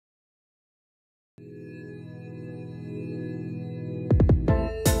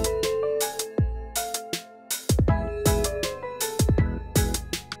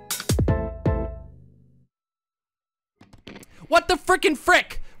What the frickin'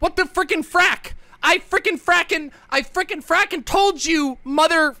 frick? What the frickin' frack? I frickin' frackin' told you,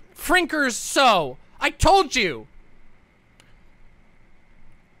 mother frinkers, so. I told you.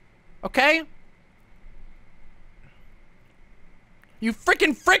 Okay? You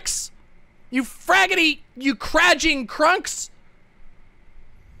frickin' fricks. You fraggity, you craging crunks.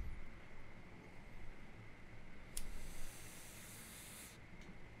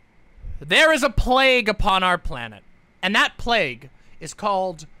 There is a plague upon our planet, and that plague is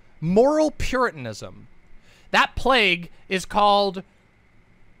called moral puritanism. That plague is called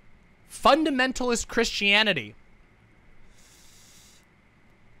fundamentalist Christianity.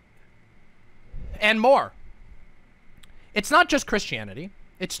 And more. It's not just Christianity.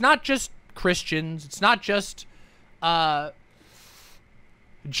 It's not just Christians. It's not just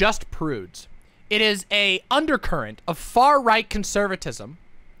prudes. It is a undercurrent of far-right conservatism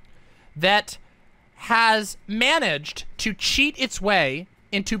that has managed to cheat its way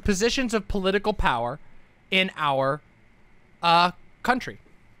into positions of political power in our country.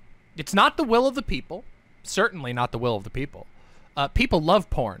 It's not the will of the people. Certainly not the will of the people. People love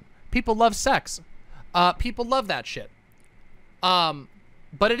porn. People love sex. People love that shit.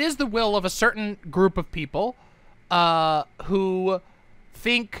 But it is the will of a certain group of people who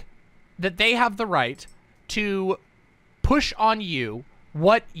think that they have the right to push on you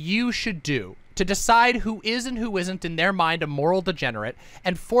what you should do, to decide who is and who isn't in their mind a moral degenerate,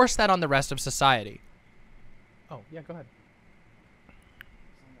 and force that on the rest of society. Oh, yeah, go ahead.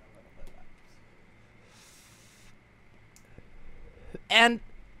 And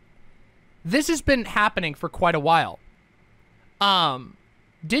this has been happening for quite a while.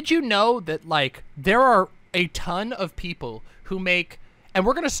 Did you know that, like, there are a ton of people who make, and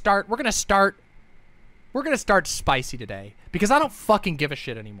we're gonna start spicy today, because I don't fucking give a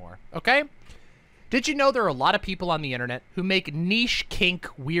shit anymore, okay? Did you know there are a lot of people on the internet who make niche kink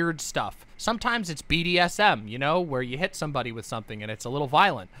weird stuff? Sometimes it's BDSM, you know, where you hit somebody with something and it's a little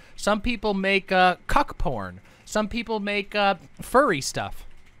violent. Some people make cuck porn. Some people make furry stuff.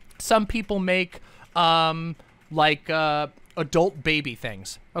 Some people make adult baby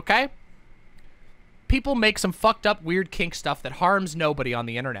things, okay? People make some fucked up weird kink stuff that harms nobody on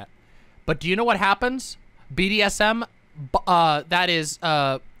the internet. But do you know what happens? BDSM, that is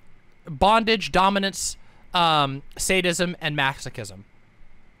bondage, dominance, sadism, and masochism.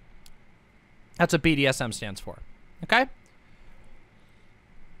 That's what BDSM stands for, okay?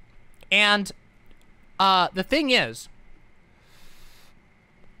 And the thing is,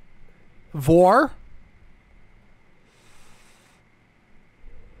 vor.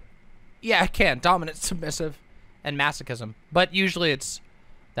 Yeah, I can. Dominant, submissive, and masochism. But usually it's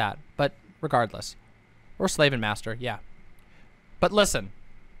that. But regardless. Or slave and master, yeah. But listen,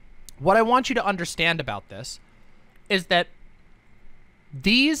 what I want you to understand about this is that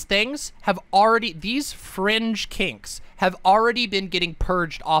these things have already, these fringe kinks have already been getting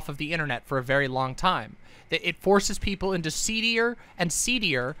purged off of the internet for a very long time. It forces people into seedier and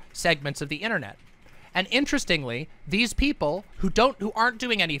seedier segments of the internet. And interestingly, these people who aren't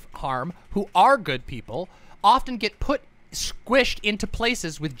doing any harm, who are good people, often get squished into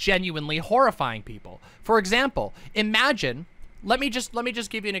places with genuinely horrifying people. For example, imagine, let me just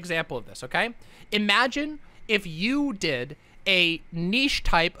give you an example of this, okay? Imagine if you did a niche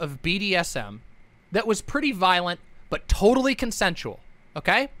type of BDSM that was pretty violent but totally consensual,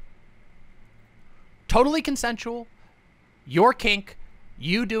 okay? Totally consensual, your kink,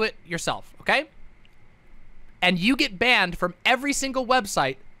 you do it yourself, okay? And you get banned from every single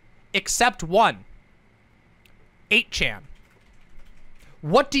website except one, 8chan.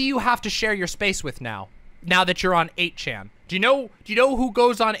 What do you have to share your space with now that you're on 8chan? Do you know who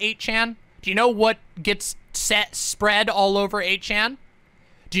goes on 8chan? Do you know what gets spread all over 8chan?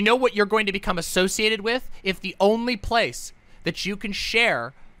 Do you know what you're going to become associated with if the only place that you can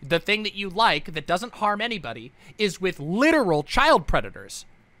share the thing that you like that doesn't harm anybody is with literal child predators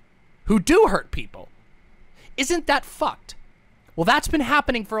who do hurt people? Isn't that fucked? Well, that's been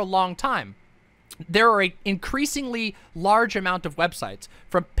happening for a long time. There are an increasingly large amount of websites,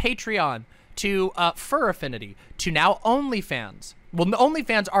 from Patreon to Fur Affinity to now OnlyFans. Well,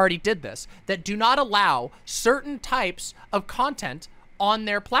 OnlyFans already did this, that do not allow certain types of content on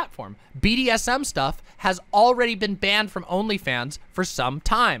their platform. BDSM stuff has already been banned from OnlyFans for some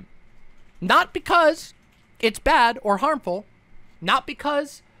time. Not because it's bad or harmful, not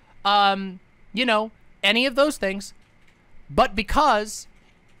because, you know, any of those things, but because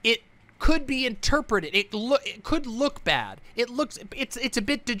it could be interpreted. It could look bad. It's a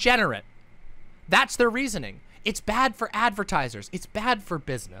bit degenerate. That's their reasoning. It's bad for advertisers. It's bad for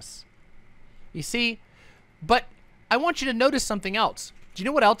business. You see? But I want you to notice something else. Do you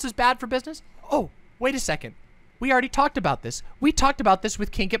know what else is bad for business? Oh, wait a second. We already talked about this. We talked about this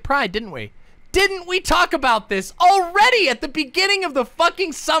with Kink at Pride, didn't we? Didn't we talk about this already at the beginning of the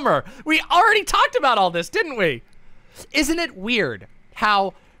fucking summer? We already talked about all this, didn't we? Isn't it weird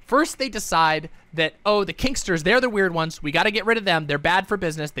how first they decide that, oh, the kinksters, they're the weird ones. We got to get rid of them. They're bad for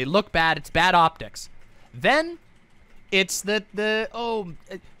business. They look bad. It's bad optics. Then it's then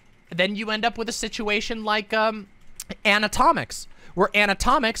you end up with a situation like Anatomics, where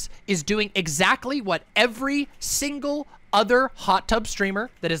Anatomics is doing exactly what every single other hot tub streamer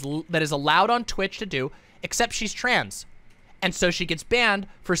that is allowed on Twitch to do, except she's trans. And so she gets banned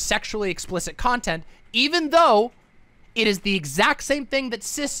for sexually explicit content, even though it is the exact same thing that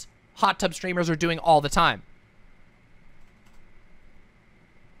cis hot tub streamers are doing all the time.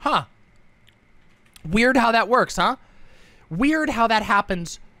 Huh. Weird how that works, huh? Weird how that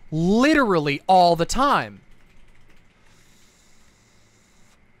happens literally all the time.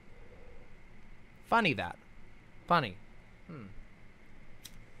 Funny that. Funny.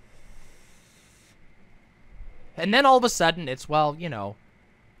 And then all of a sudden, it's, well, you know,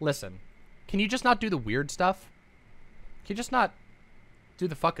 listen, can you just not do the weird stuff? Can you just not do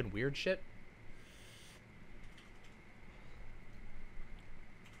the fucking weird shit?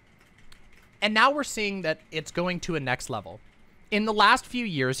 And now we're seeing that it's going to a next level. In the last few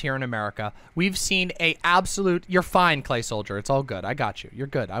years here in America, we've seen a absolute... You're fine, Clay Soldier. It's all good. I got you. You're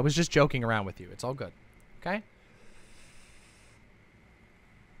good. I was just joking around with you. It's all good. Okay?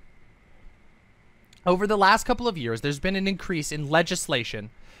 Over the last couple of years, there's been an increase in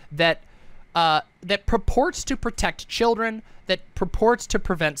legislation that that purports to protect children, that purports to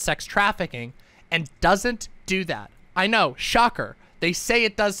prevent sex trafficking, and doesn't do that. I know, shocker. They say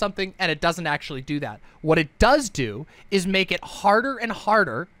it does something, and it doesn't actually do that. What it does do is make it harder and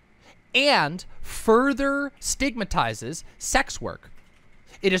harder, and further stigmatizes sex work.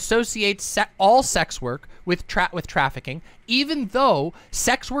 It associates all sex work with trafficking, even though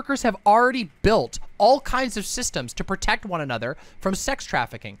sex workers have already built all kinds of systems to protect one another from sex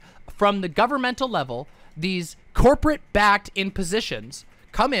trafficking. From the governmental level, these corporate-backed impositions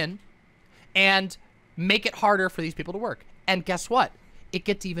come in and make it harder for these people to work. And guess what? It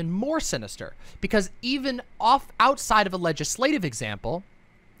gets even more sinister, because even outside of a legislative example,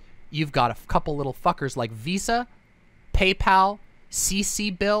 you've got a couple little fuckers like Visa, PayPal,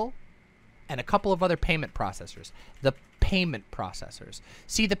 CC Bill, and a couple of other payment processors. The payment processors.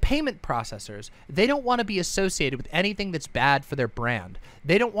 See, the payment processors, they don't want to be associated with anything that's bad for their brand.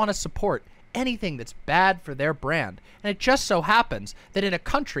 They don't want to support anything that's bad for their brand. And it just so happens that in a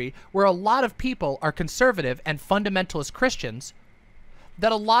country where a lot of people are conservative and fundamentalist Christians,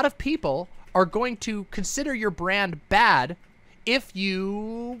 that a lot of people are going to consider your brand bad if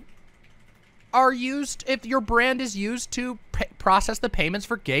your brand is used to process the payments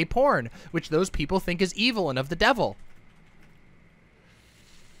for gay porn, which those people think is evil and of the devil.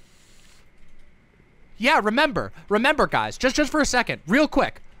 Yeah, remember guys, just for a second, real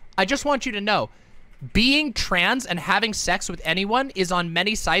quick, I just want you to know, being trans and having sex with anyone is on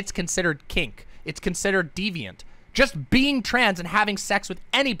many sites considered kink. It's considered deviant. Just being trans and having sex with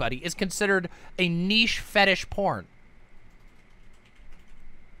anybody is considered a niche fetish porn.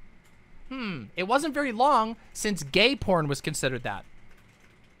 It wasn't very long since gay porn was considered that.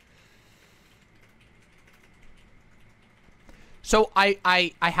 So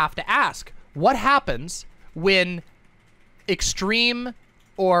I have to ask, what happens when extreme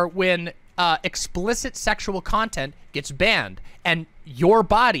or when explicit sexual content gets banned and your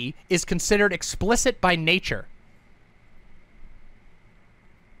body is considered explicit by nature?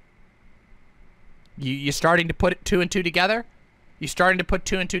 You starting to put two and two together? You starting to put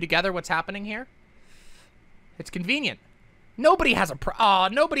two and two together? What's happening here? It's convenient. Nobody has a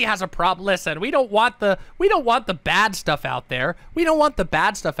nobody has a problem. Listen, we don't want the bad stuff out there. We don't want the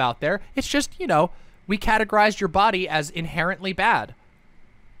bad stuff out there. It's just, you know, we categorized your body as inherently bad.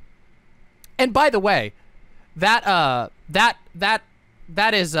 And by the way, that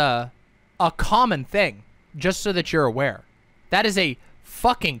is a common thing, just so that you're aware. That is a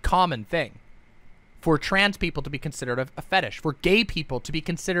fucking common thing. For trans people to be considered a fetish, for gay people to be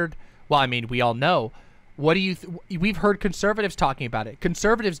considered, well, I mean, we all know. What do you? We've heard conservatives talking about it.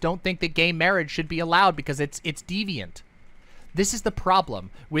 Conservatives don't think that gay marriage should be allowed because it's deviant. This is the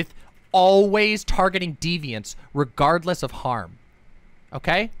problem with always targeting deviants regardless of harm.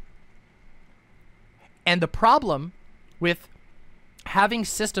 Okay? And the problem with having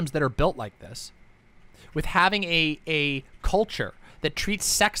systems that are built like this, with having a culture that treats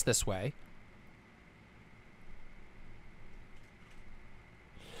sex this way,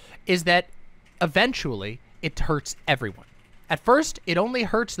 is that eventually it hurts everyone. At first, it only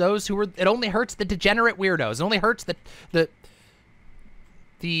hurts those who it only hurts the degenerate weirdos. It only hurts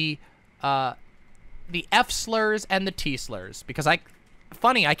the F slurs and the T slurs, because I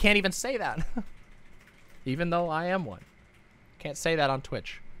can't even say that. Even though I am one. Can't say that on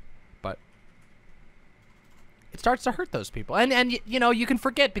Twitch. But it starts to hurt those people. And you know, you can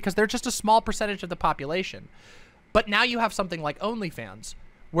forget because they're just a small percentage of the population. But now you have something like OnlyFans,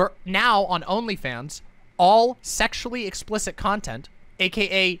 where now on OnlyFans, all sexually explicit content,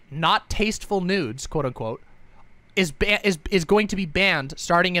 aka not tasteful nudes, quote unquote, is going to be banned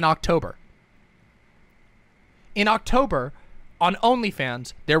starting in October. In October, on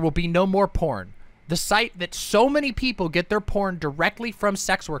OnlyFans, there will be no more porn. The site that so many people get their porn directly from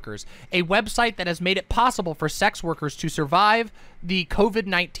sex workers, a website that has made it possible for sex workers to survive the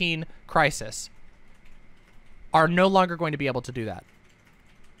COVID-19 crisis, are no longer going to be able to do that.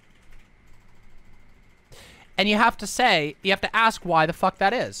 And you have to ask why the fuck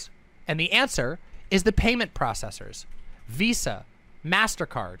that is. And the answer is the payment processors. Visa,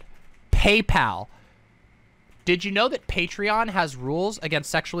 MasterCard, PayPal. Did you know that Patreon has rules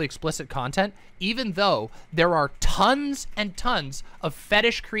against sexually explicit content? Even though there are tons and tons of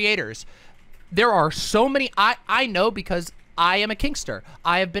fetish creators. There are so many, I know because I am a kinkster.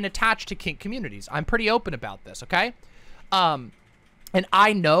 I have been attached to kink communities. I'm pretty open about this, okay? And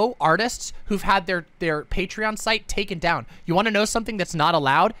I know artists who've had their Patreon site taken down. You want to know something that's not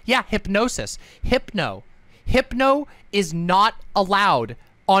allowed? Yeah, hypnosis. Hypno is not allowed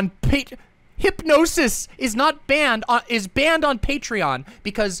on Hypnosis is not banned on Patreon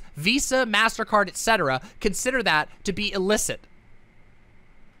because Visa, MasterCard, etc. consider that to be illicit.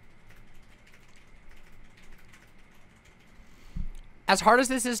 As hard as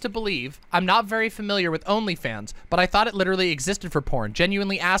this is to believe, I'm not very familiar with OnlyFans, but I thought it literally existed for porn.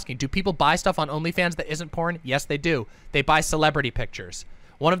 Genuinely asking, do people buy stuff on OnlyFans that isn't porn? Yes, they do. They buy celebrity pictures.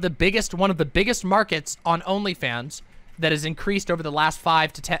 One of the biggest markets on OnlyFans that has increased over the last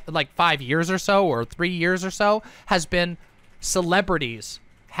 5 years or so, or 3 years or so, has been celebrities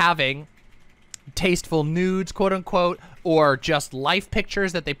having tasteful nudes, quote unquote, or just life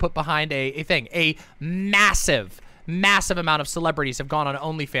pictures that they put behind a thing. A massive amount of celebrities have gone on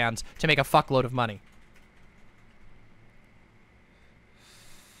OnlyFans to make a fuckload of money.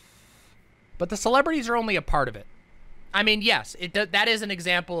 But the celebrities are only a part of it. I mean, yes, that is an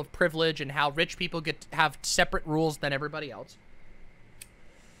example of privilege and how rich people get to have separate rules than everybody else.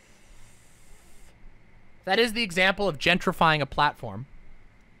 That is the example of gentrifying a platform.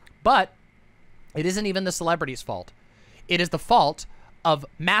 But it isn't even the celebrity's fault. It is the fault of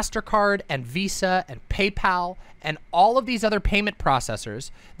MasterCard and Visa and PayPal and all of these other payment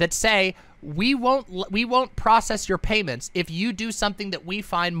processors that say, we won't process your payments if you do something that we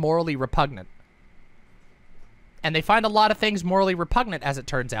find morally repugnant. And they find a lot of things morally repugnant, as it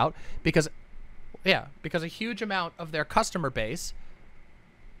turns out, because a huge amount of their customer base,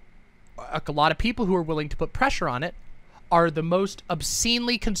 a lot of people who are willing to put pressure on it, are the most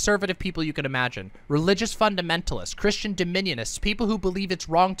obscenely conservative people you can imagine. Religious fundamentalists, Christian dominionists, people who believe it's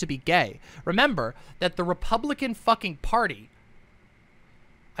wrong to be gay. Remember that the Republican fucking Party...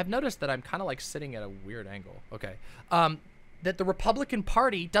 I've noticed that I'm kind of like sitting at a weird angle. Okay. That the Republican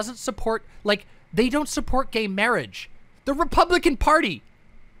Party doesn't support, like, they don't support gay marriage. The Republican Party.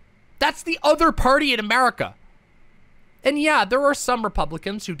 That's the other party in America. And yeah, there are some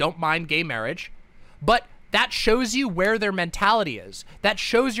Republicans who don't mind gay marriage, but that shows you where their mentality is. That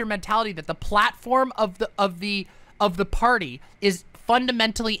shows your mentality that the platform of the party is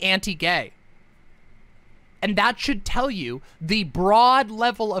fundamentally anti-gay. And that should tell you the broad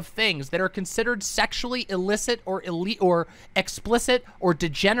level of things that are considered sexually illicit or or explicit or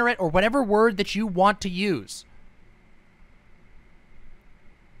degenerate or whatever word that you want to use.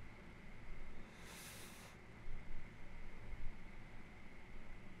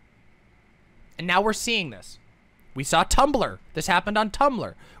 And now we're seeing this. We saw Tumblr. This happened on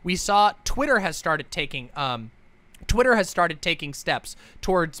Tumblr. We saw Twitter has started taking steps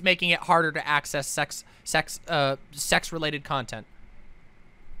towards making it harder to access sex-related content.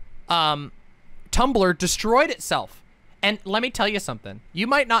 Tumblr destroyed itself. And let me tell you something. You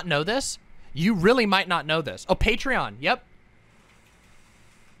might not know this. You really might not know this. Oh, Patreon. Yep.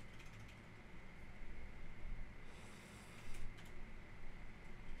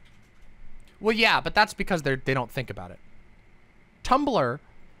 Well, yeah, but that's because they don't think about it. Tumblr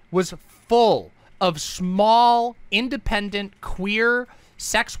was full of small, independent, queer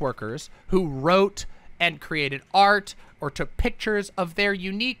sex workers who wrote and created art or took pictures of their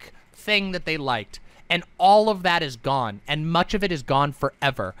unique thing that they liked. And all of that is gone, and much of it is gone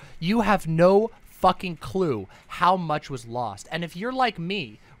forever. You have no fucking clue how much was lost. And if you're like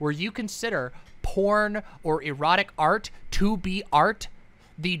me, where you consider porn or erotic art to be art,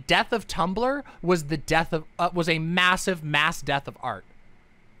 the death of Tumblr was the death of was a massive mass death of art.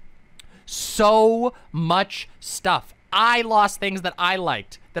 So much stuff. I lost things that I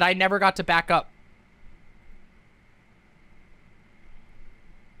liked that I never got to back up.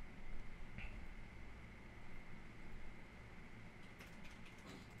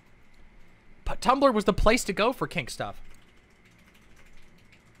 But Tumblr was the place to go for kink stuff.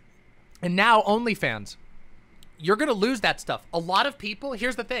 And now OnlyFans. You're going to lose that stuff. A lot of people,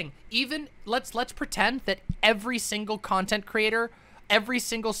 here's the thing, even let's pretend that every single content creator, every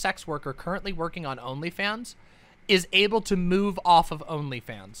single sex worker currently working on OnlyFans is able to move off of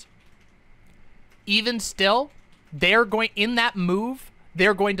OnlyFans. Even still, they're going, in that move,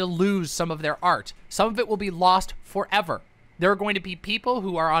 they're going to lose some of their art. Some of it will be lost forever. There are going to be people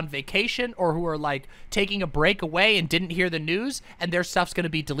who are on vacation or who are like taking a break away and didn't hear the news, and their stuff's going to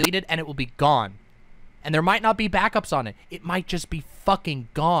be deleted and it will be gone. And there might not be backups on it. It might just be fucking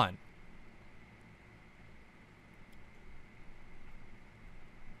gone.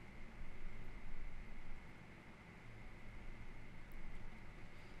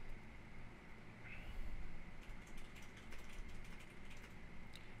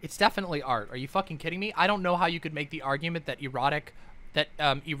 It's definitely art. Are you fucking kidding me? I don't know how you could make the argument that erotic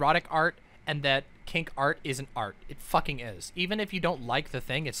art and that kink art isn't art. It fucking is. Even if you don't like the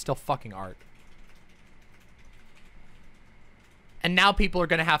thing, it's still fucking art. And now people are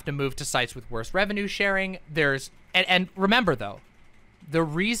going to have to move to sites with worse revenue sharing. And remember though, the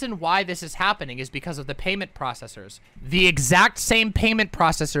reason why this is happening is because of the payment processors. The exact same payment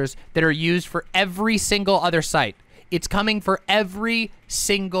processors that are used for every single other site. It's coming for every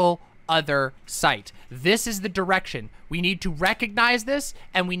single other site. This is the direction. We need to recognize this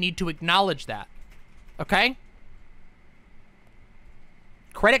and we need to acknowledge that. Okay?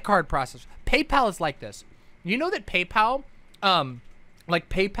 Credit card processors. PayPal is like this. You know that PayPal,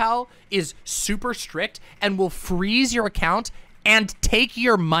 PayPal is super strict and will freeze your account and take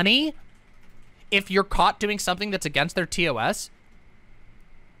your money if you're caught doing something that's against their TOS?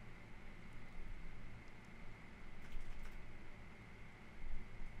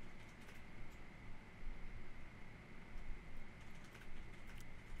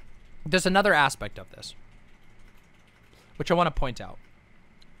 There's another aspect of this, which I want to point out.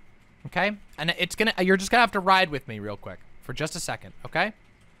 Okay? And you're just gonna have to ride with me real quick for just a second, okay?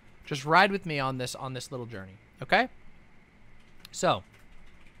 Just ride with me on this little journey, okay? So,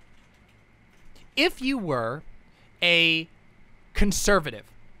 if you were a conservative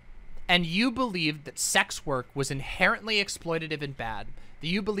and you believed that sex work was inherently exploitative and bad, that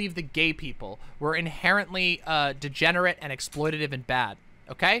you believed that gay people were inherently degenerate and exploitative and bad,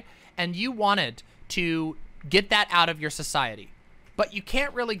 okay? And you wanted to get that out of your society, but you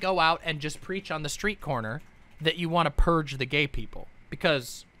can't really go out and just preach on the street corner that you want to purge the gay people,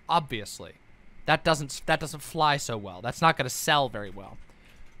 because obviously that doesn't fly so well. That's not going to sell very well.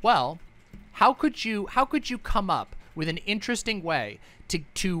 Well, how could you come up with an interesting way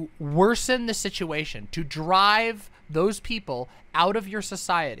to worsen the situation, to drive those people out of your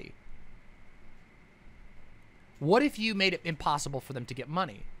society? What if you made it impossible for them to get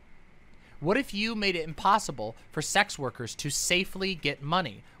money? What if you made it impossible for sex workers to safely get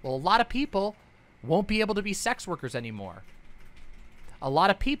money? Well, a lot of people won't be able to be sex workers anymore. A lot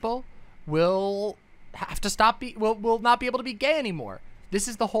of people will have to will not be able to be gay anymore. This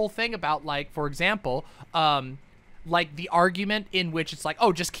is the whole thing about, like, for example, like the argument in which it's like,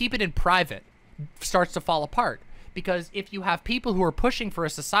 oh, just keep it in private, starts to fall apart. Because if you have people who are pushing for a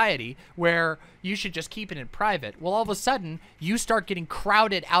society where you should just keep it in private, well, all of a sudden, you start getting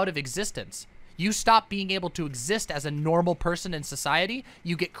crowded out of existence. You stop being able to exist as a normal person in society.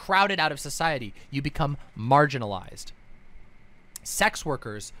 You get crowded out of society. You become marginalized. Sex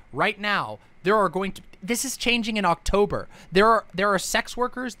workers, right now, this is changing in October. There are sex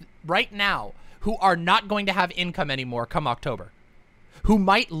workers right now who are not going to have income anymore come October, who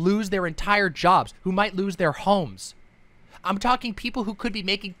might lose their entire jobs, who might lose their homes. I'm talking people who could be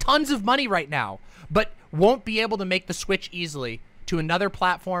making tons of money right now, but won't be able to make the switch easily to another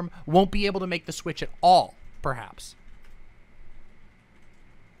platform, won't be able to make the switch at all, perhaps.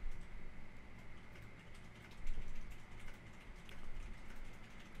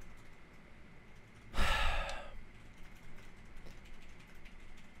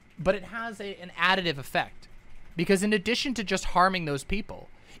 But it has an additive effect. Because in addition to just harming those people,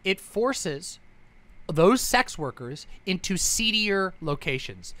 it forces those sex workers into seedier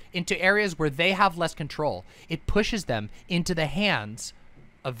locations, into areas where they have less control. It pushes them into the hands,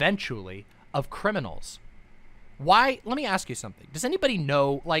 eventually, of criminals. Why? Let me ask you something. Does anybody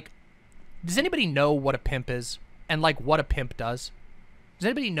know, like, does anybody know what a pimp is and, like, what a pimp does? Does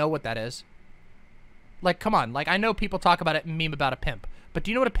anybody know what that is? Like, come on. Like, I know people talk about it and meme about a pimp, but do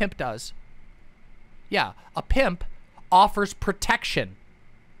you know what a pimp does? Yeah, a pimp offers protection.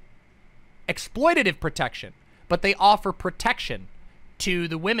 Exploitative protection, but they offer protection to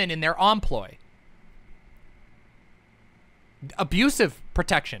the women in their employ. Abusive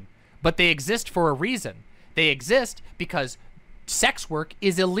protection, but they exist for a reason. They exist because sex work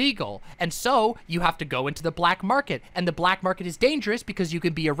is illegal, and so you have to go into the black market, and the black market is dangerous because you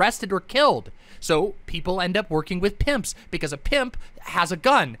can be arrested or killed. So people end up working with pimps because a pimp has a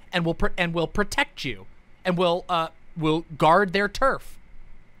gun and will protect you and will guard their turf.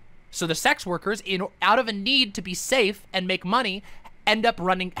 So the sex workers, out of a need to be safe and make money, end up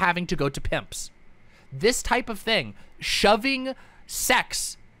having to go to pimps. This type of thing, shoving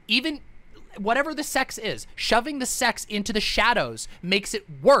sex, even whatever the sex is, shoving the sex into the shadows makes it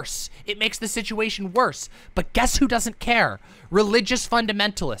worse. It makes the situation worse. But guess who doesn't care? Religious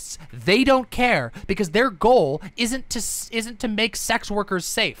fundamentalists. They don't care because their goal isn't to make sex workers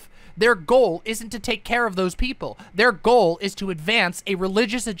safe. Their goal isn't to take care of those people. Their goal is to advance a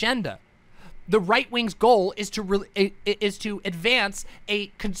religious agenda. The right wing's goal is to advance a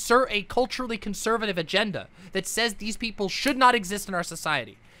culturally conservative agenda that says these people should not exist in our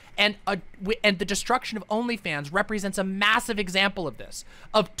society. And the destruction of OnlyFans represents a massive example of this,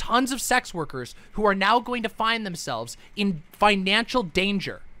 of tons of sex workers who are now going to find themselves in financial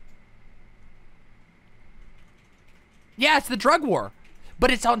danger. Yeah, it's the drug war, but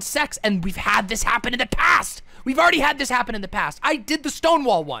it's on sex, and we've had this happen in the past. We've already had this happen in the past. I did the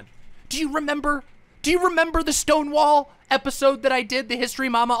Stonewall one. Do you remember? Do you remember the Stonewall episode that I did, the History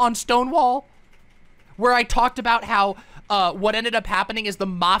Mama on Stonewall? Where I talked about how what ended up happening is the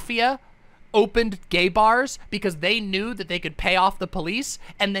mafia opened gay bars because they knew that they could pay off the police,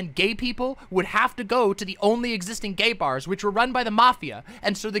 and then gay people would have to go to the only existing gay bars, which were run by the mafia.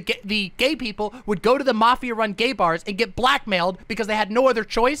 And so the gay people would go to the mafia-run gay bars and get blackmailed because they had no other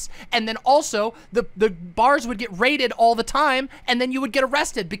choice. And then also the bars would get raided all the time, and then you would get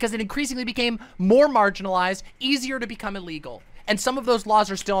arrested because it increasingly became more marginalized, easier to become illegal. And some of those laws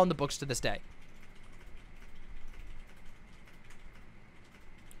are still on the books to this day.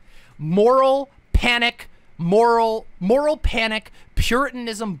 Moral panic,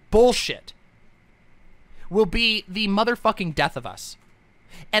 Puritanism bullshit will be the motherfucking death of us.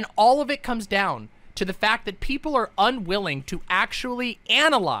 And all of it comes down to the fact that people are unwilling to actually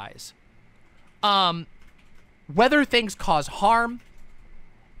analyze whether things cause harm,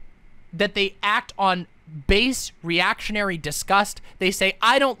 that they act on base reactionary disgust. They say,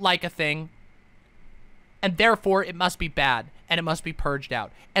 I don't like a thing, and therefore it must be bad, and it must be purged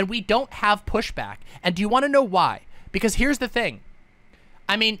out. And we don't have pushback. And do you want to know why? Because here's the thing.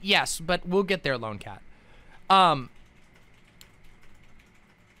 I mean, yes, but we'll get there, Lone Cat. A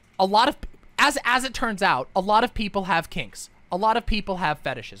lot of, as it turns out, a lot of people have kinks. A lot of people have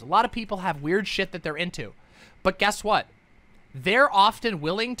fetishes. A lot of people have weird shit that they're into. But guess what? They're often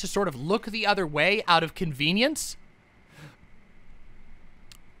willing to sort of look the other way out of convenience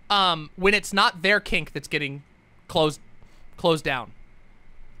when it's not their kink that's getting closed down.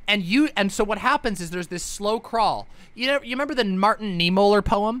 And so what happens is there's this slow crawl. You remember the Martin Niemöller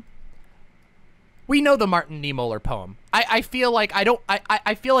poem? We know the Martin Niemöller poem. I feel like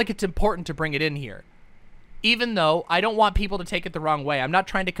I feel like it's important to bring it in here. Even though I don't want people to take it the wrong way. I'm not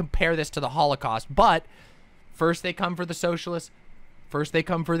trying to compare this to the Holocaust, but first they come for the socialists, first they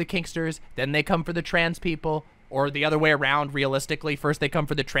come for the kinksters, then they come for the trans people, or the other way around, realistically. First they come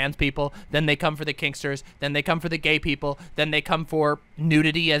for the trans people, then they come for the kinksters, then they come for the gay people, then they come for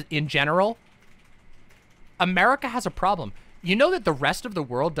nudity in general. America has a problem. You know that the rest of the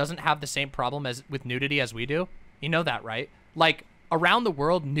world doesn't have the same problem with nudity as we do? You know that, right? Like, around the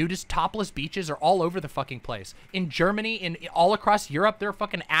world, nudist topless beaches are all over the fucking place. In Germany, all across Europe, there are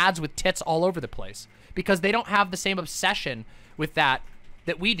fucking ads with tits all over the place because they don't have the same obsession with that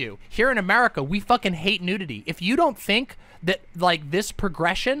we do. Here in America, we fucking hate nudity. If you don't think that, like, this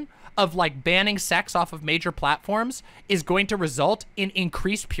progression of, like, banning sex off of major platforms is going to result in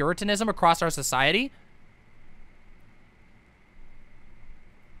increased puritanism across our society,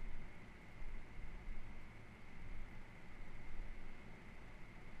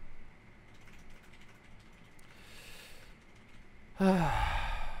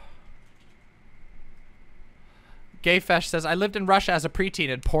 Gayfesh says, I lived in Russia as a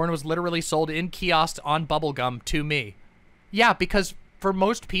preteen and porn was literally sold in kiosks on bubblegum to me. Yeah, because for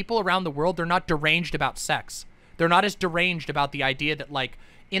most people around the world, they're not deranged about sex. They're not as deranged about the idea that, like,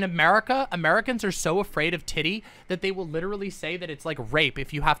 in America, Americans are so afraid of titty that they will literally say that it's like rape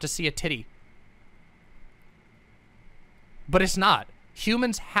if you have to see a titty. But it's not.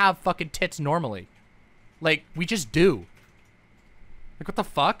 Humans have fucking tits normally. Like, we just do. Like, what the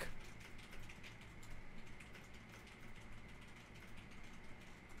fuck?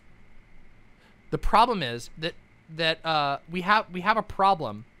 The problem is that we have a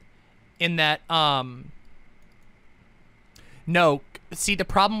problem in that no, see, the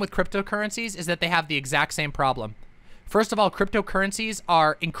problem with cryptocurrencies is that they have the exact same problem. First of all, cryptocurrencies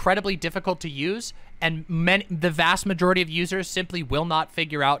are incredibly difficult to use, and the vast majority of users simply will not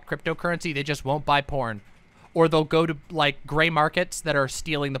figure out cryptocurrency. They just won't buy porn, or they'll go to like gray markets that are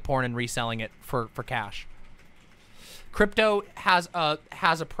stealing the porn and reselling it for cash. Crypto has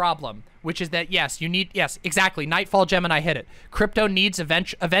a problem, which is that yes, exactly. Nightfall Gemini hit it. Crypto needs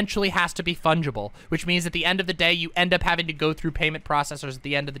eventually has to be fungible, which means at the end of the day, you end up having to go through payment processors at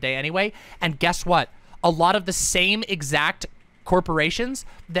the end of the day anyway. And guess what? A lot of the same exact corporations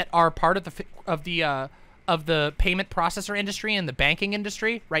that are part of the payment processor industry and the banking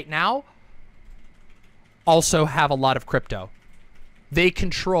industry right now also have a lot of crypto. They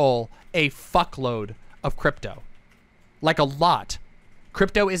control a fuckload of crypto. Like a lot.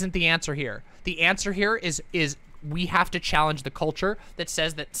 Crypto isn't the answer here. The answer here is we have to challenge the culture that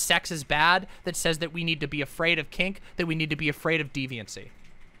says that sex is bad, that says that we need to be afraid of kink, that we need to be afraid of deviancy.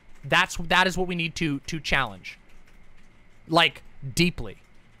 That is what we need to challenge. Like, deeply.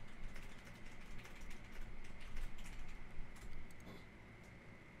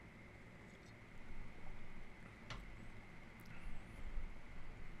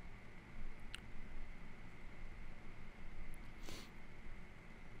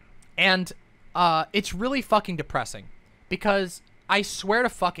 And it's really fucking depressing because I swear to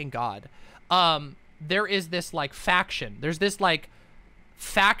fucking God, there is this like faction. There's this like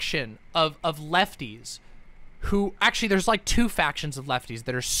faction of lefties who actually there's like two factions of lefties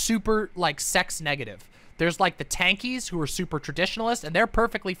that are super like sex negative. There's like the tankies who are super traditionalist and they're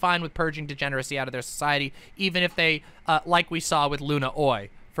perfectly fine with purging degeneracy out of their society, even if they, like we saw with Luna Oi,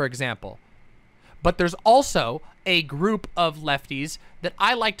 for example. But there's also a group of lefties that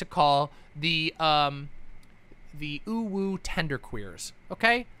I like to call the uwu tenderqueers,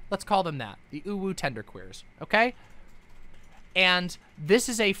 okay? Let's call them that, the uwu tenderqueers, okay? And this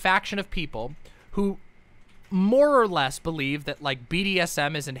is a faction of people who more or less believe that, like,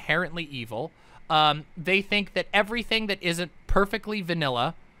 BDSM is inherently evil. They think that everything that isn't perfectly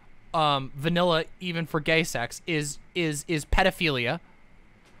vanilla, vanilla even for gay sex, is pedophilia.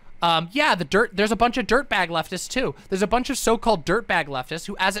 Yeah, there's a bunch of dirtbag leftists too. There's a bunch of so-called dirtbag leftists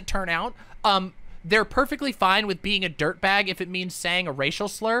who, as it turned out, they're perfectly fine with being a dirtbag if it means saying a racial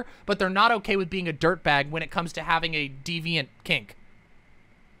slur, but they're not okay with being a dirtbag when it comes to having a deviant kink.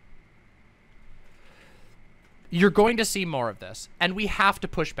 You're going to see more of this, and we have to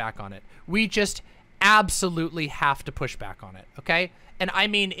push back on it. We just absolutely have to push back on it, okay? And I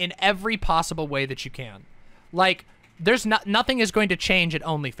mean in every possible way that you can. Like, there's nothing is going to change at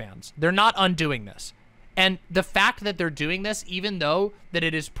OnlyFans. They're not undoing this. And the fact that they're doing this, even though that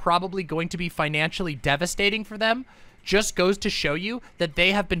it is probably going to be financially devastating for them, just goes to show you that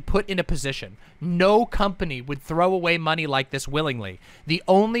they have been put in a position. No company would throw away money like this willingly. The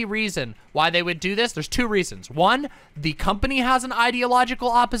only reason why they would do this, there's two reasons. One, the company has an ideological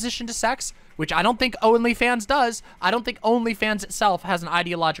opposition to sex, which I don't think OnlyFans does. I don't think OnlyFans itself has an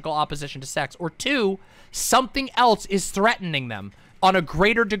ideological opposition to sex. Or two, something else is threatening them on a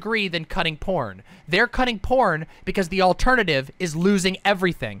greater degree than cutting porn. They're cutting porn because the alternative is losing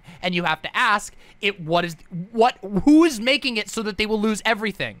everything. And you have to ask, who is making it so that they will lose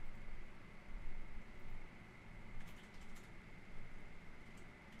everything?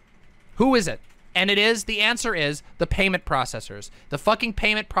 Who is it? And the answer is the payment processors. The fucking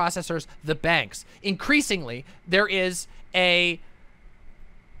payment processors, the banks. Increasingly, there is a...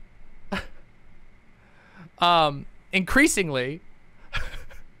 increasingly...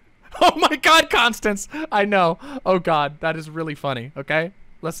 Oh my God, Constance! I know. Oh God, that is really funny, okay?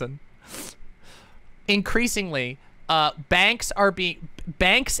 Listen. Increasingly, banks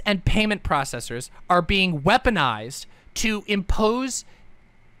and payment processors are being weaponized to impose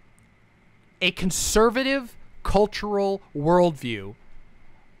a conservative cultural worldview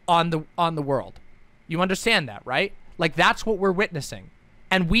on the world. You understand that, right? Like, that's what we're witnessing.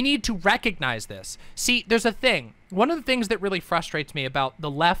 And we need to recognize this. See, there's a thing. One of the things that really frustrates me about the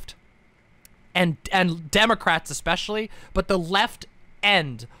left and Democrats especially, but the left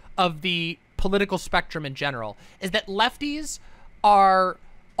end of the political spectrum in general, is that lefties are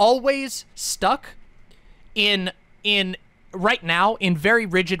always stuck in right now in very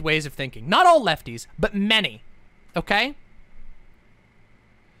rigid ways of thinking. Not all lefties, but many. Okay?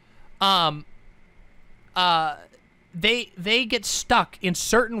 They get stuck in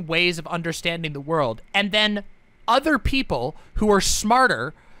certain ways of understanding the world, and then other people who are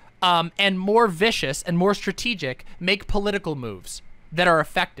smarter and more vicious and more strategic make political moves that are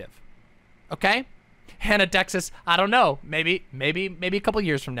effective. Okay? Hannah Texas, I don't know. Maybe a couple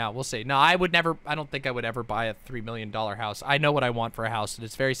years from now, we'll see. No, I don't think I would ever buy a $3 million house. I know what I want for a house, and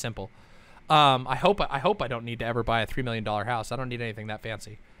it's very simple. I hope I don't need to ever buy a $3 million house. I don't need anything that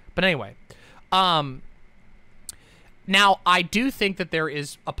fancy. But anyway, now I do think that there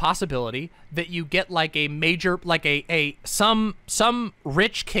is a possibility that you get like a major, like some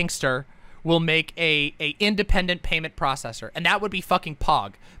rich kinkster will make a independent payment processor, and that would be fucking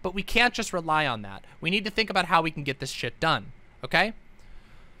Pog. But we can't just rely on that. We need to think about how we can get this shit done. Okay?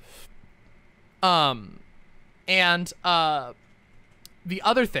 The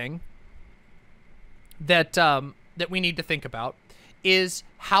other thing that that we need to think about is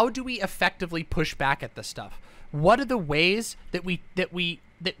how do we effectively push back at this stuff? What are the ways that we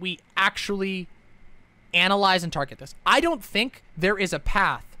actually analyze and target this? I don't think there is a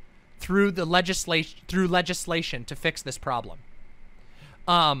path through the legislation to fix this problem.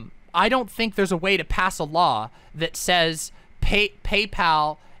 I don't think there's a way to pass a law that says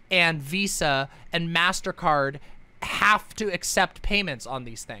PayPal and Visa and MasterCard have to accept payments on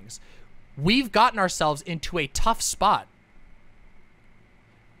these things. We've gotten ourselves into a tough spot.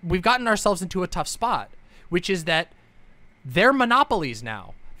 Which is that they're monopolies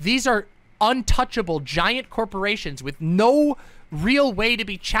now. These are untouchable giant corporations with no real way to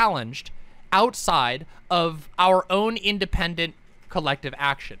be challenged outside of our own independent collective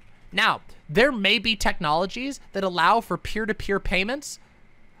action. Now, there may be technologies that allow for peer-to-peer payments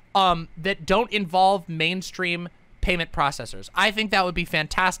that don't involve mainstream payment processors. I think that would be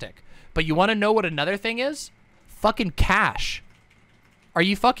fantastic. But you want to know what another thing is? Fucking cash. Are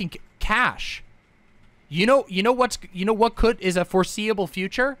you fucking cash? You know what is a foreseeable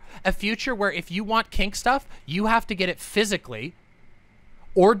future? A future where if you want kink stuff, you have to get it physically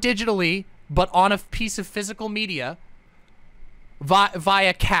or digitally, but on a piece of physical media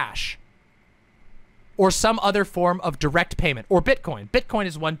via cash or some other form of direct payment, or Bitcoin. Bitcoin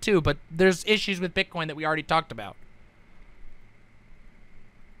is one too, but there's issues with Bitcoin that we already talked about.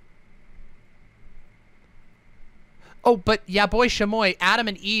 Oh, but yeah, boy, Shamoy, Adam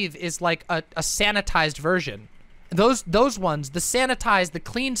and Eve is like a sanitized version. Those ones, the sanitized, the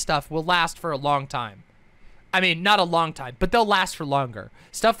clean stuff will last for a long time. I mean, not a long time, but they'll last for longer.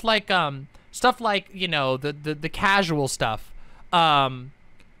 Stuff like you know, the casual stuff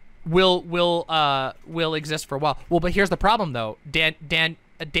will exist for a while. Well, but here's the problem though, Danny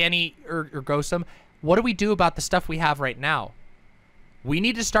Gosum, what do we do about the stuff we have right now?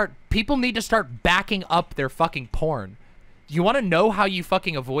 People need to start backing up their fucking porn. You want to know how you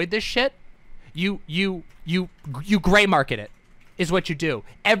fucking avoid this shit? You gray market it, is what you do.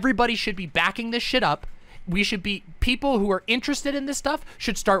 Everybody should be backing this shit up. People who are interested in this stuff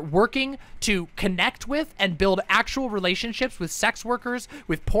should start working to connect with and build actual relationships with sex workers,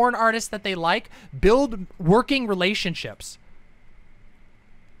 with porn artists that they like. Build working relationships.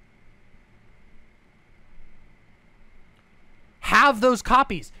 Have those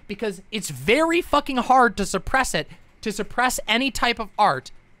copies, because it's very fucking hard to suppress it, to suppress any type of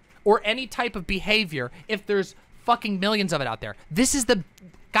art or any type of behavior if there's fucking millions of it out there. This is the,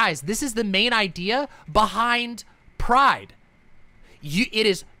 guys, this is the main idea behind Pride. It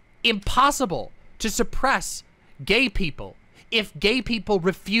is impossible to suppress gay people if gay people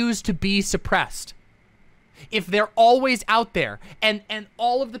refuse to be suppressed. If they're always out there, and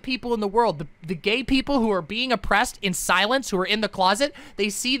all of the people in the world, the gay people who are being oppressed in silence, who are in the closet,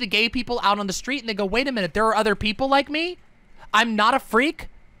 they see the gay people out on the street and they go, wait a minute, there are other people like me? I'm not a freak?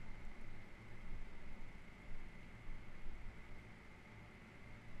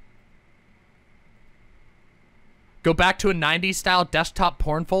 Go back to a 90s style desktop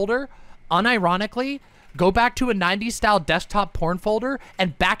porn folder? Unironically, go back to a 90s style desktop porn folder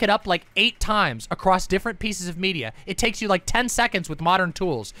and back it up like 8 times across different pieces of media. It takes you like 10 seconds with modern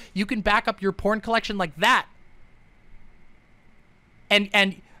tools. You can back up your porn collection like that.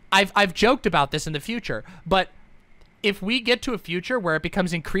 And I've joked about this in the future, but if we get to a future where it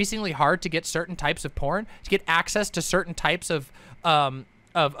becomes increasingly hard to get certain types of porn, to get access to certain types of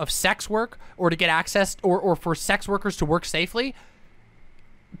sex work, or to get access or for sex workers to work safely,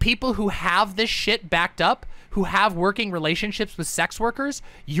 people who have this shit backed up, who have working relationships with sex workers,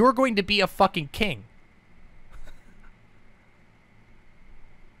 you're going to be a fucking king.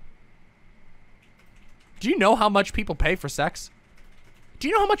 Do you know how much people pay for sex? Do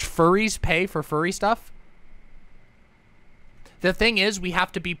you know how much furries pay for furry stuff? The thing is, we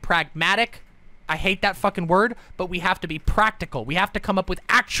have to be pragmatic. I hate that fucking word, but we have to be practical. We have to come up with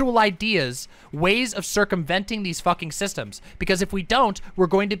actual ideas, ways of circumventing these fucking systems. Because if we don't, we're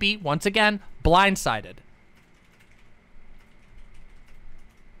going to be, once again, blindsided.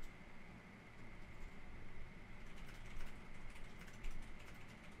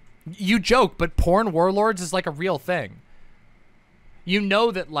 You joke, but porn warlords is like a real thing. You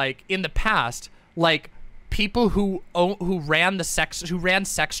know that, like, in the past, like, people who ran sex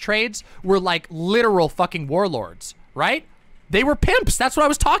trades were like literal fucking warlords, right? They were pimps. That's what I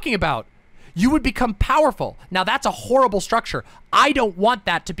was talking about. You would become powerful. Now that's a horrible structure. I don't want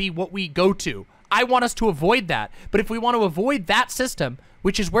that to be what we go to. I want us to avoid that. But if we want to avoid that system,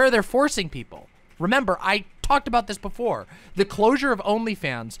 which is where they're forcing people, remember, I talked about this before. The closure of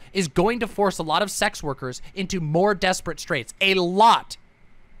OnlyFans is going to force a lot of sex workers into more desperate straits. A lot.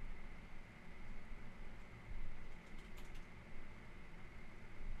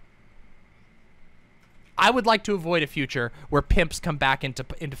 I would like to avoid a future where pimps come back into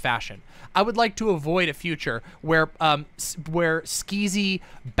fashion. I would like to avoid a future where skeezy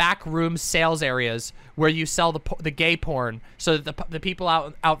backroom sales areas where you sell the gay porn so that the people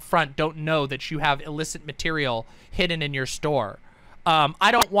out front don't know that you have illicit material hidden in your store.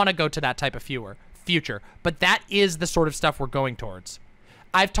 I don't want to go to that type of future, but that is the sort of stuff we're going towards.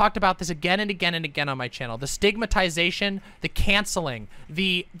 I've talked about this again and again and again on my channel. The stigmatization, the canceling,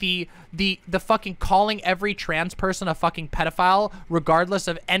 the fucking calling every trans person a fucking pedophile regardless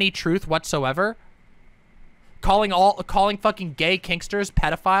of any truth whatsoever. Calling fucking gay kinksters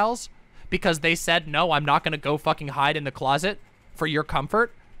pedophiles because they said, "No, I'm not going to go fucking hide in the closet for your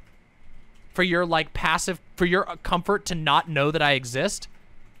comfort." For your like for your comfort to not know that I exist.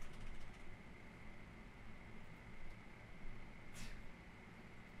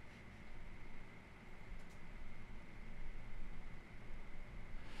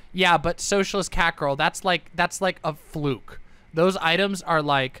 Yeah, but socialist cat girl, that's like a fluke. Those items are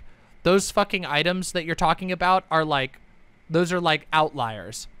like, those fucking items that you're talking about are like, those are like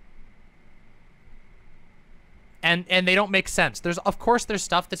outliers. And they don't make sense. Of course there's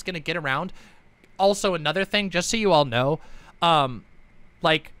stuff that's gonna get around. Also, another thing, just so you all know,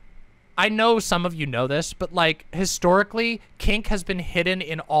 like, I know some of you know this, but like, historically, kink has been hidden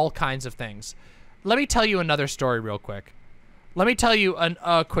in all kinds of things. Let me tell you another story real quick. Let me tell you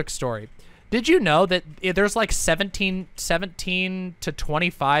a quick story. Did you know that there's like 17 to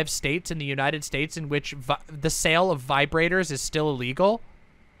 25 states in the United States in which the sale of vibrators is still illegal?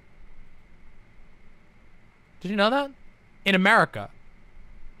 Did you know that? In America.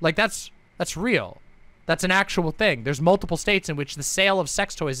 Like, that's real. That's an actual thing. There's multiple states in which the sale of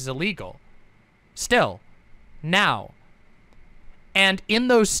sex toys is illegal. Still. Now. And in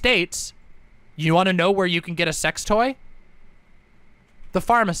those states, you want to know where you can get a sex toy? The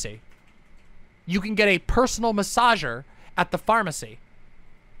pharmacy. You can get a personal massager at the pharmacy.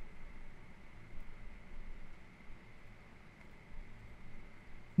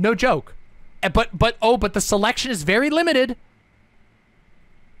 No joke. But the selection is very limited.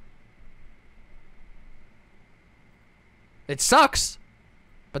 It sucks,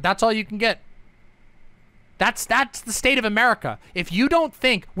 but that's all you can get. That's the state of America. If you don't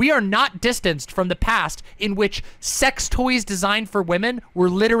think, we are not distanced from the past in which sex toys designed for women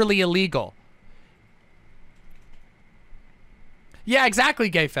were literally illegal. Yeah, exactly,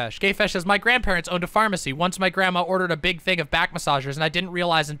 Gayfesh. Gayfesh says, my grandparents owned a pharmacy. Once my grandma ordered a big thing of back massagers, and I didn't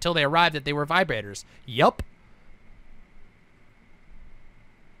realize until they arrived that they were vibrators. Yup.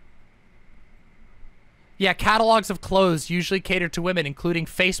 Yeah, catalogs of clothes usually cater to women, including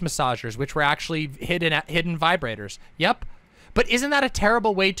face massagers, which were actually hidden vibrators. Yep. But isn't that a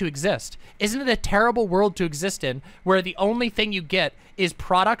terrible way to exist? Isn't it a terrible world to exist in where the only thing you get is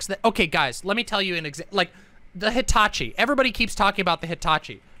products that... Okay, guys, let me tell you an example. Like, the Hitachi. Everybody keeps talking about the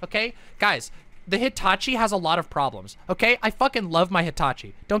Hitachi, okay? Guys, the Hitachi has a lot of problems, okay? I fucking love my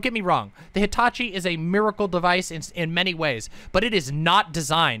Hitachi. Don't get me wrong. The Hitachi is a miracle device in many ways, but it is not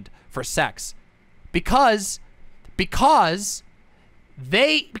designed for sex. Because it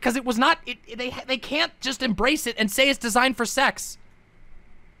was not, they can't just embrace it and say it's designed for sex.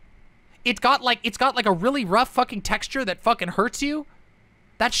 It's got like a really rough fucking texture that fucking hurts you.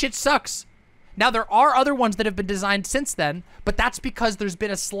 That shit sucks. Now there are other ones that have been designed since then, but that's because there's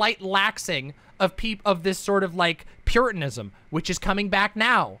been a slight laxing of this sort of like puritanism, which is coming back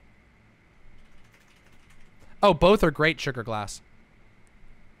now. Oh, both are great, Sugar Glass.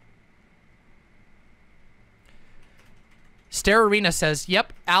 Stare Arena says,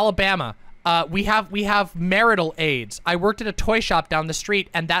 yep, Alabama. We have marital aids. I worked at a toy shop down the street,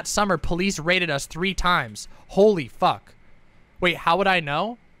 and that summer police raided us 3 times. Holy fuck. Wait, how would I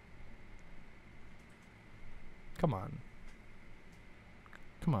know? Come on.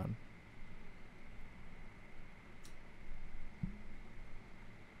 Come on.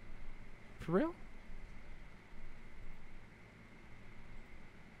 For real?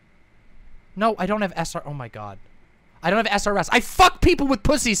 No, I don't have SR. Oh my god. I don't have SRS. I fuck people with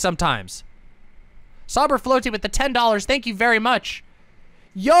pussies sometimes. Sauber Flote with the $10. Thank you very much.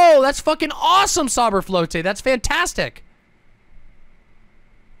 Yo, that's fucking awesome, Sauber Flote. That's fantastic.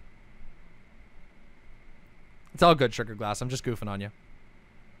 It's all good, Sugar Glass. I'm just goofing on you.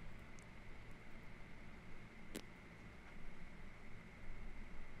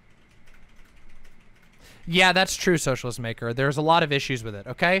 Yeah, that's true, Socialist Maker. There's a lot of issues with it,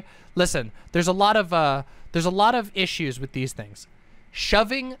 okay? Listen, there's a lot of issues with these things.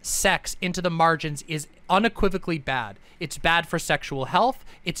 Shoving sex into the margins is unequivocally bad. It's bad for sexual health.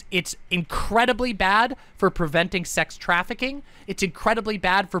 It's incredibly bad for preventing sex trafficking. It's incredibly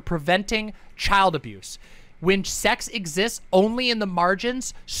bad for preventing child abuse. When sex exists only in the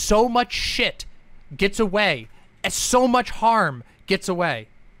margins, so much shit gets away, and so much harm gets away.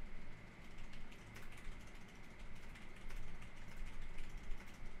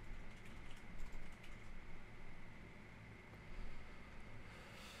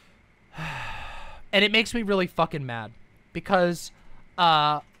 And it makes me really fucking mad because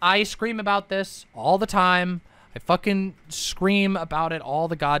I scream about this all the time. I fucking scream about it all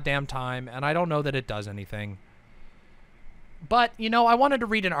the goddamn time, and I don't know that it does anything. But, you know, I wanted to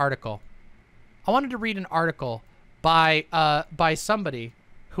read an article. I wanted to read an article by somebody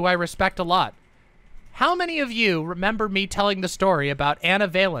who I respect a lot. How many of you remember me telling the story about Anna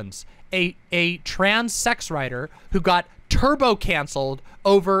Valens, a trans sex writer who got turbo canceled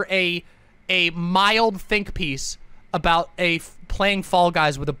over a mild think piece about playing Fall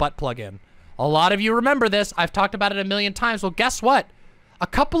Guys with a butt plug in? A lot of you remember this. I've talked about it a million times. Well, guess what? A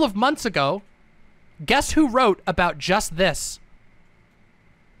couple of months ago, guess who wrote about just this?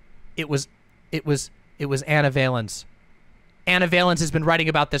 It was Anna Valens. Anna Valens has been writing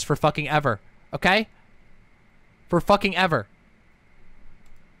about this for fucking ever. Okay? For fucking ever.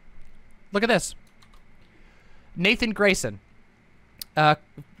 Look at this. Nathan Grayson,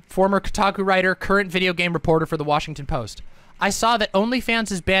 former Kotaku writer, current video game reporter for the Washington Post. I saw that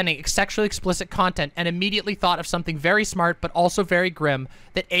OnlyFans is banning sexually explicit content and immediately thought of something very smart but also very grim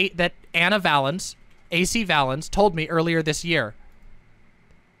that Anna Valens, AC Valens, told me earlier this year.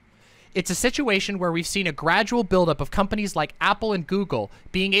 It's a situation where we've seen a gradual buildup of companies like Apple and Google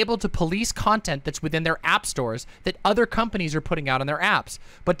being able to police content that's within their app stores that other companies are putting out on their apps.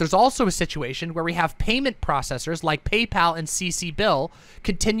 But there's also a situation where we have payment processors like PayPal and CC Bill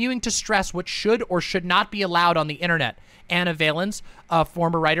continuing to stress what should or should not be allowed on the internet. Anna Valens, a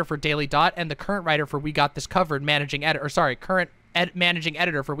former writer for Daily Dot and the current writer for We Got This Covered, managing editor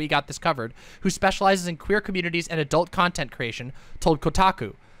for We Got This Covered, who specializes in queer communities and adult content creation, told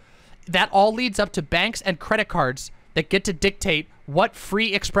Kotaku. That all leads up to banks and credit cards that get to dictate what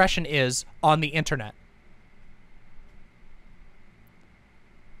free expression is on the internet.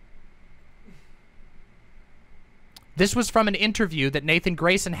 This was from an interview that Nathan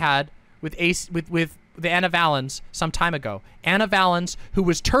Grayson had with Anna Valens some time ago. Anna Valens, who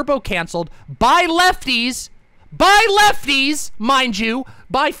was turbo canceled by lefties, mind you,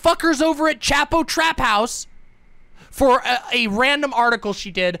 by fuckers over at Chapo Trap House, for a random article she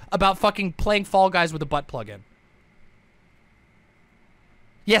did about fucking playing Fall Guys with a butt plug-in.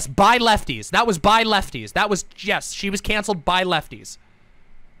 Yes, by lefties. That was by lefties. That was, yes, she was canceled by lefties.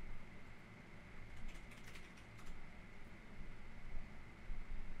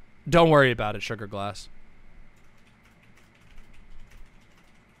 Don't worry about it, Sugar Glass.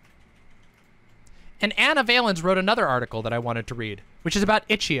 And Anna Valens wrote another article that I wanted to read, which is about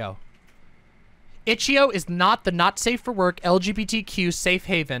Itch.io. Itch.io is not the not safe for work LGBTQ safe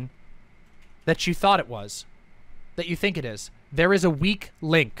haven that you thought it was, that you think it is. There is a weak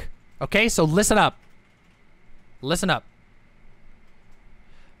link. Okay, so listen up. Listen up.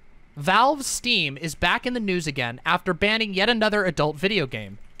 Valve's Steam is back in the news again after banning yet another adult video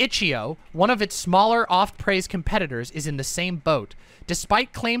game. Itch.io, one of its smaller, oft-praised competitors, is in the same boat.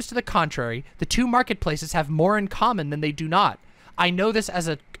 Despite claims to the contrary, the two marketplaces have more in common than they do not. I know this as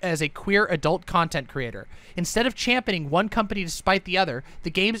a queer adult content creator. Instead of championing one company despite the other, the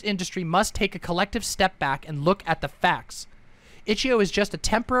games industry must take a collective step back and look at the facts. Itch.io is just a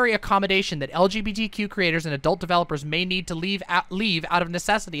temporary accommodation that LGBTQ creators and adult developers may need to leave out of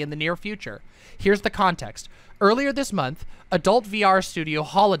necessity in the near future. Here's the context. Earlier this month, adult VR studio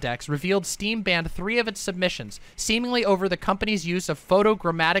Holodex revealed Steam banned 3 of its submissions, seemingly over the company's use of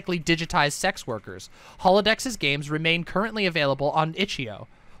photogrammatically digitized sex workers. Holodex's games remain currently available on Itch.io.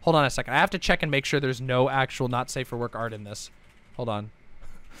 Hold on a second. I have to check and make sure there's no actual not safe for work art in this. Hold on.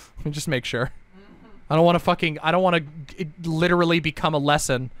 Let me just make sure. I don't want to literally become a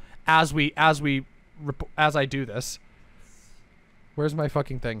lesson as I do this. Where's my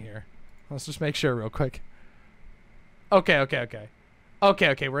fucking thing here? Let's just make sure real quick. Okay.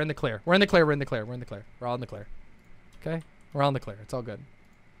 We're in the clear. We're all in the clear. Okay? We're all in the clear. It's all good.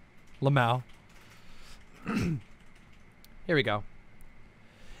 Lamau. Here we go.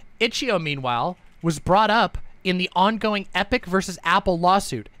 Itch.io, meanwhile, was brought up in the ongoing Epic versus Apple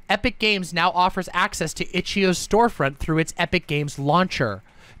lawsuit. Epic Games now offers access to Itch.io's storefront through its Epic Games launcher.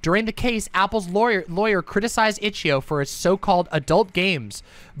 During the case, Apple's lawyer criticized Itch.io for its so-called adult games,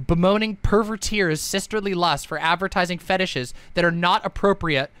 bemoaning perverteers' sisterly lust for advertising fetishes that are not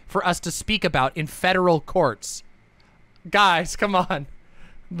appropriate for us to speak about in federal courts. Guys, come on.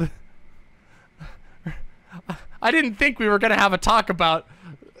 I didn't think we were going to have a talk about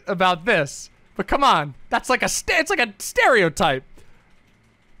this, but come on. That's like it's like a stereotype.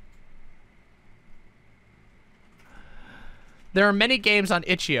 There are many games on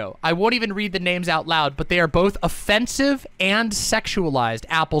Itch.io. I won't even read the names out loud, but they are both offensive and sexualized,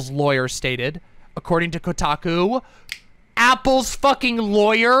 Apple's lawyer stated. According to Kotaku, Apple's fucking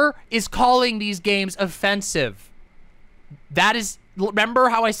lawyer is calling these games offensive. That is, remember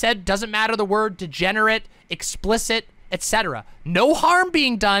how I said doesn't matter the word degenerate, explicit, etc. No harm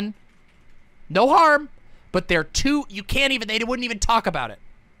being done. No harm. But they're too, you can't even, they wouldn't even talk about it.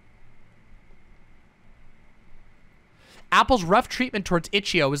 Apple's rough treatment towards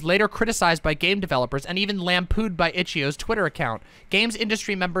Itch.io was later criticized by game developers and even lampooned by Itch.io's Twitter account. Games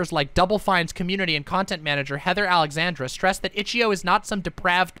industry members like Double Fine's community and content manager Heather Alexandra stressed that Itch.io is not some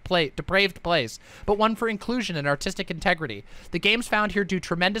depraved place, but one for inclusion and artistic integrity. The games found here do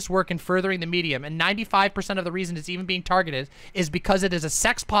tremendous work in furthering the medium, and 95% of the reason it's even being targeted is because it is a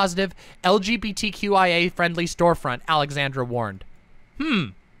sex-positive, LGBTQIA-friendly storefront, Alexandra warned.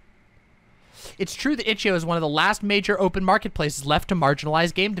 It's true that Itch.io is one of the last major open marketplaces left to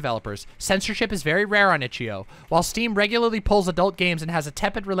marginalize game developers. Censorship is very rare on Itch.io. While Steam regularly pulls adult games and has a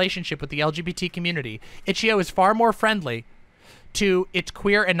tepid relationship with the LGBT community, Itch.io is far more friendly to its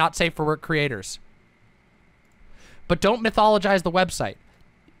queer and not safe for work creators. But don't mythologize the website.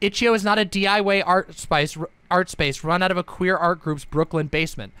 Itch.io is not a DIY art space run out of a queer art group's Brooklyn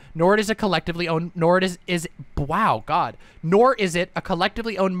basement, nor is it collectively owned, nor is it a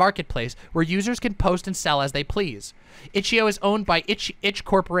collectively owned marketplace where users can post and sell as they please. Itch.io is owned by Itch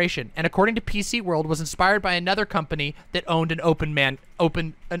Corporation, and according to PC World, was inspired by another company that owned an open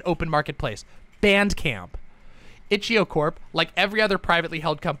marketplace, Bandcamp. Itch.io Corp, like every other privately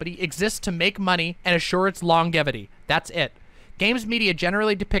held company, exists to make money and assure its longevity. That's it. Games media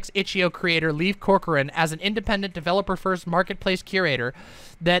generally depicts Itch.io creator Leif Corcoran as an independent developer-first marketplace curator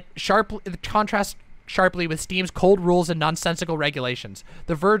that contrasts sharply with Steam's cold rules and nonsensical regulations.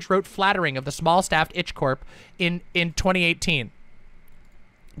 The Verge wrote flattering of the small-staffed Itch Corp in 2018,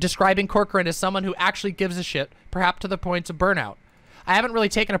 describing Corcoran as someone who actually gives a shit, perhaps to the points of burnout. I haven't really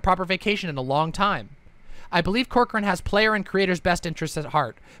taken a proper vacation in a long time. I believe Corcoran has player and creator's best interests at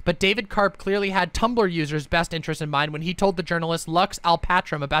heart, but David Karp clearly had Tumblr users' best interests in mind when he told the journalist Lux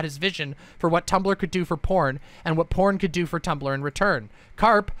Alpatrum about his vision for what Tumblr could do for porn and what porn could do for Tumblr in return.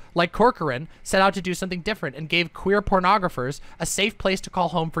 Karp, like Corcoran, set out to do something different and gave queer pornographers a safe place to call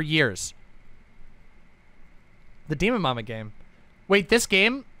home for years. The Demon Mama game. Wait, this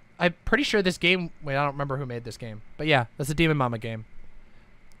game? I'm pretty sure this game... Wait, I don't remember who made this game. But yeah, that's the Demon Mama game.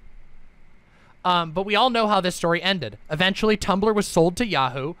 But we all know how this story ended. Eventually, Tumblr was sold to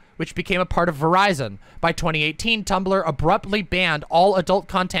Yahoo, which became a part of Verizon. By 2018, Tumblr abruptly banned all adult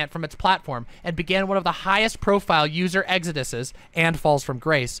content from its platform and began one of the highest profile user exoduses, and falls from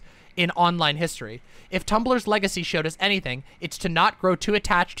grace, in online history. If Tumblr's legacy showed us anything, it's to not grow too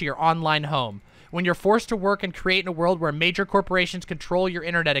attached to your online home. When you're forced to work and create in a world where major corporations control your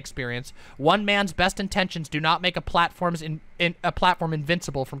internet experience, one man's best intentions do not make a platform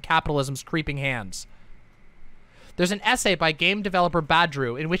invincible from capitalism's creeping hands. There's an essay by game developer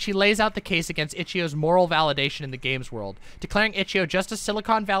Badru in which he lays out the case against Itch.io's moral validation in the games world, declaring Itch.io just a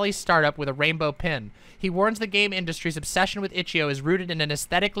Silicon Valley startup with a rainbow pin. He warns the game industry's obsession with Itch.io is rooted in an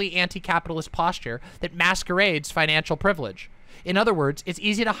aesthetically anti-capitalist posture that masquerades financial privilege. In other words, it's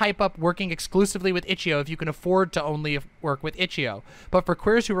easy to hype up working exclusively with itch.io if you can afford to only work with itch.io. But for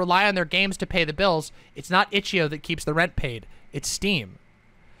queers who rely on their games to pay the bills, it's not itch.io that keeps the rent paid. It's Steam.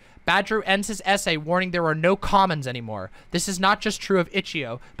 Badrew ends his essay warning there are no commons anymore. This is not just true of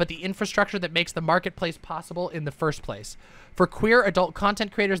itch.io, but the infrastructure that makes the marketplace possible in the first place. For queer adult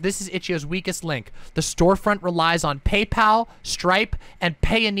content creators, this is itch.io's weakest link. The storefront relies on PayPal, Stripe, and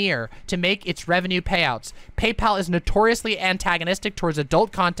Payoneer to make its revenue payouts. PayPal is notoriously antagonistic towards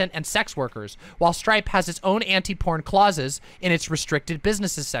adult content and sex workers, while Stripe has its own anti-porn clauses in its restricted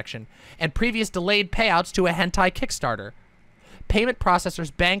businesses section, and previous delayed payouts to a hentai Kickstarter. Payment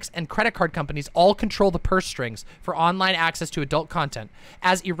processors, banks, and credit card companies all control the purse strings for online access to adult content.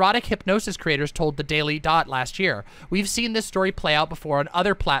 As erotic hypnosis creators told the Daily Dot last year, we've seen this story play out before on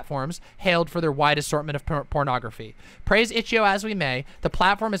other platforms hailed for their wide assortment of pornography. Praise itch.io as we may, the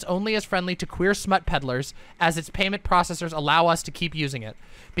platform is only as friendly to queer smut peddlers as its payment processors allow us to keep using it.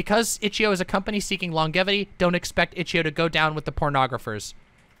 Because itch.io is a company seeking longevity, don't expect itch.io to go down with the pornographers.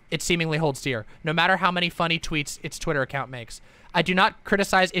 It seemingly holds dear, no matter how many funny tweets its Twitter account makes. I do not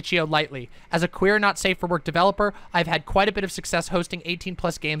criticize itch.io lightly. As a queer, not safe for work developer, I've had quite a bit of success hosting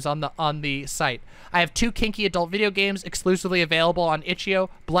 18+ games on the site. I have 2 kinky adult video games exclusively available on itch.io,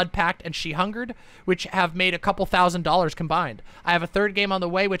 Blood Pact and She Hungered, which have made a couple $1,000s combined. I have a 3rd game on the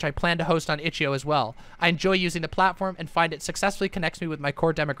way, which I plan to host on itch.io as well. I enjoy using the platform and find it successfully connects me with my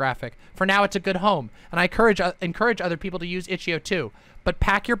core demographic. For now, it's a good home, and I encourage other people to use itch.io too. But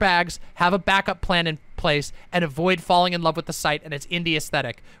pack your bags, have a backup plan in place, and avoid falling in love with the site and its indie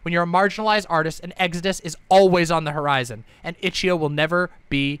aesthetic. When you're a marginalized artist, an exodus is always on the horizon, and itch.io will never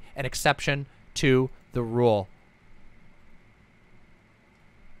be an exception to the rule.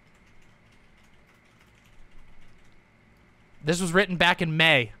 This was written back in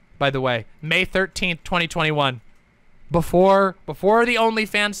May, by the way. May 13th, 2021. Before the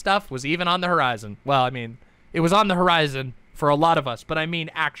OnlyFans stuff was even on the horizon. Well, I mean, it was on the horizon for a lot of us, but I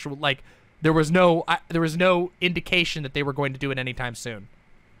mean actual, like, there was no indication that they were going to do it anytime soon.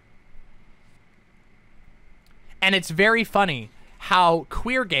 And it's very funny how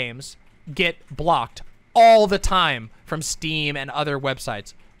queer games get blocked all the time from Steam and other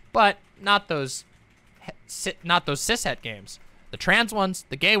websites, but not those cishet games. The trans ones,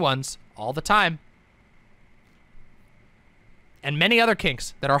 the gay ones, all the time. And many other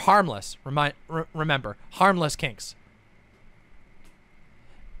kinks that are harmless. Remember, harmless kinks.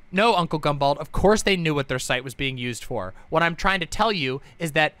 No, Uncle Gumbald, of course they knew what their site was being used for. What I'm trying to tell you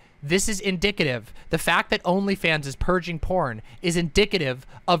is that this is indicative. The fact that OnlyFans is purging porn is indicative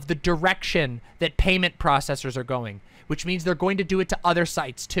of the direction that payment processors are going, which means they're going to do it to other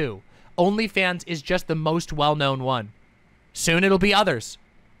sites too. OnlyFans is just the most well-known one. Soon it'll be others.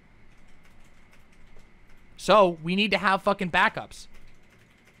 So we need to have fucking backups.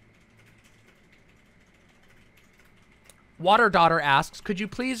 Water Daughter asks, could you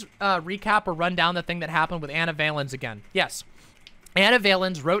please recap or run down the thing that happened with Anna Valens again? Yes. Anna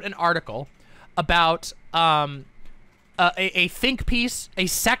Valens wrote an article about a think piece, a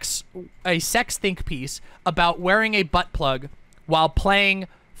sex think piece about wearing a butt plug while playing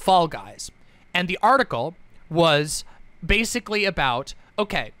Fall Guys. And the article was basically about,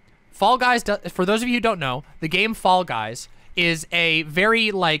 okay, Fall Guys, for those of you who don't know, the game Fall Guys is a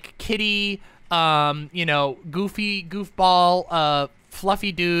very, like, kiddie, you know, goofy, goofball,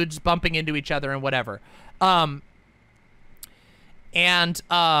 fluffy dudes bumping into each other and whatever. Yeah,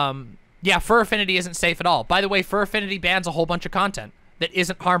 Fur Affinity isn't safe at all. By the way, Fur Affinity bans a whole bunch of content that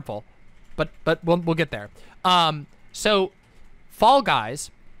isn't harmful, but we'll get there. So Fall Guys,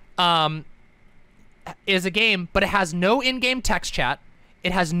 is a game, but it has no in-game text chat.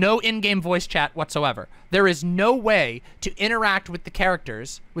 It has no in-game voice chat whatsoever. There is no way to interact with the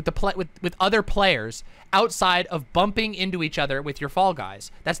characters, with other players, outside of bumping into each other with your Fall Guys.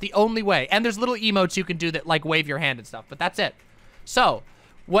 That's the only way. And there's little emotes you can do that, like, wave your hand and stuff, but that's it. So,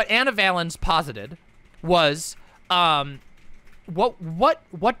 what Anna Valens posited was, what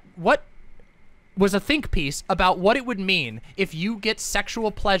was a think piece about what it would mean if you get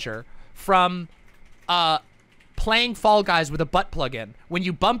sexual pleasure from, playing Fall Guys with a butt plug in. When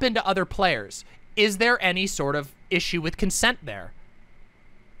you bump into other players, is there any sort of issue with consent there?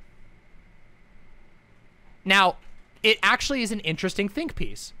 Now, it actually is an interesting think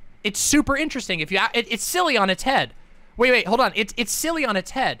piece. It's super interesting. If you, it's silly on its head. Wait, hold on. It's silly on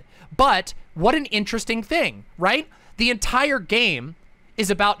its head, but what an interesting thing, right? The entire game is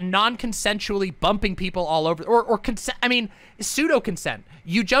about non-consensually bumping people all over, or consent. I mean, pseudo-consent.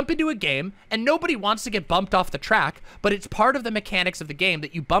 You jump into a game, and nobody wants to get bumped off the track, but it's part of the mechanics of the game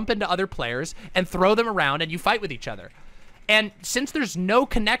that you bump into other players and throw them around and you fight with each other. And since there's no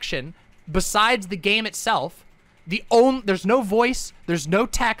connection besides the game itself, there's no voice, there's no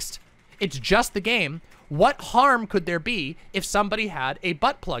text, it's just the game. What harm could there be if somebody had a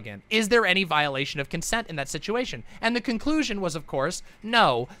butt plug in? Is there any violation of consent in that situation? And the conclusion was, of course,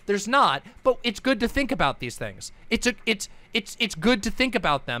 no, there's not. But it's good to think about these things. It's good to think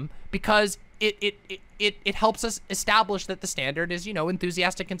about them because it helps us establish that the standard is, you know,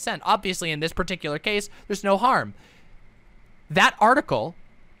 enthusiastic consent. Obviously, in this particular case, there's no harm. That article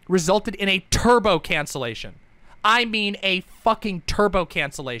resulted in a turbo cancellation. I mean a fucking turbo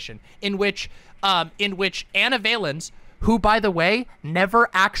cancellation in which Anna Valens, who by the way never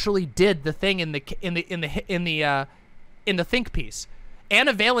actually did the thing in the think piece.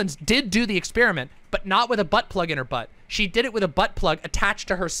 Anna Valens did do the experiment, but not with a butt plug in her butt. She did it with a butt plug attached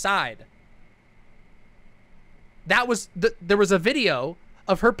to her side. That was there was a video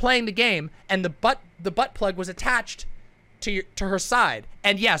of her playing the game, and the butt plug was attached to her side.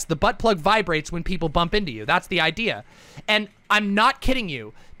 And yes, the butt plug vibrates when people bump into you. That's the idea. And I'm not kidding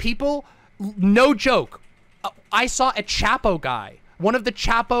you. People, no joke. I saw a Chapo guy, one of the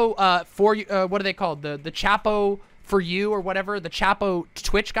Chapo what are they called? The Chapo for you or whatever, the Chapo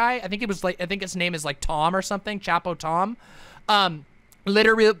Twitch guy. I think his name is like Tom or something, Chapo Tom.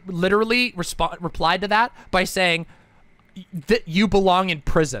 Literally replied to that by saying that you belong in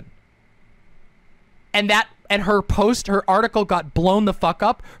prison. And her article got blown the fuck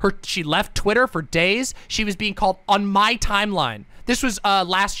up. She left Twitter for days. She was being called on my timeline. This was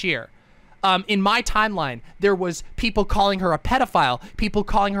last year. In my timeline, there was people calling her a pedophile, people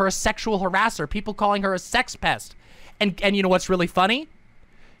calling her a sexual harasser, people calling her a sex pest. And you know what's really funny?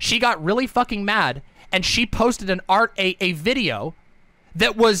 She got really fucking mad, and she posted a video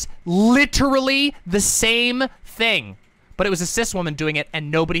that was literally the same thing, but it was a cis woman doing it,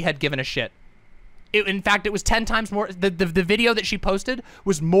 and nobody had given a shit. In fact, it was 10 times more. The video that she posted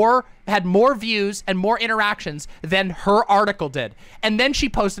had more views and more interactions than her article did. And then she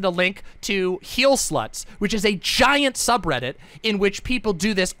posted a link to Heel Sluts, which is a giant subreddit in which people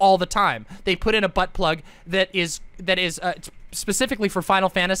do this all the time. They put in a butt plug that is specifically for Final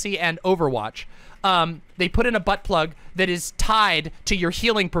Fantasy and Overwatch. They put in a butt plug that is tied to your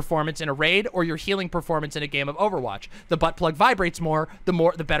healing performance in a raid or your healing performance in a game of Overwatch. The butt plug vibrates more,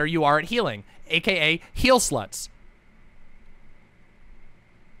 the better you are at healing, aka Heel Sluts.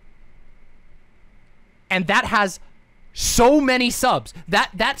 And that has so many subs.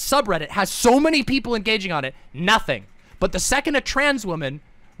 That subreddit has so many people engaging on it. Nothing. But the second a trans woman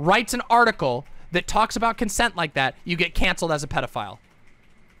writes an article that talks about consent like that, you get canceled as a pedophile.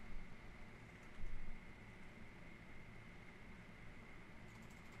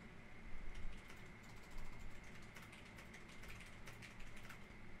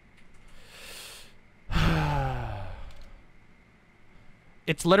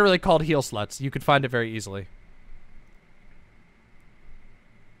 It's literally called Heel Sluts. You could find it very easily.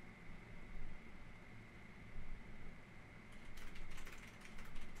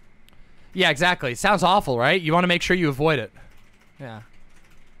 Yeah, exactly. Sounds awful, right? You want to make sure you avoid it. Yeah.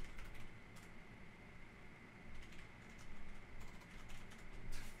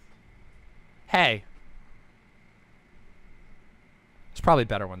 Hey. There's probably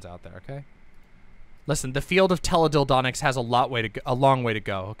better ones out there, okay? Listen, the field of teledildonics has a long way to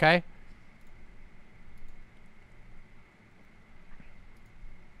go, okay?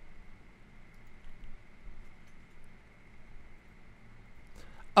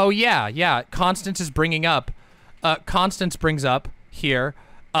 Oh yeah. Constance brings up here.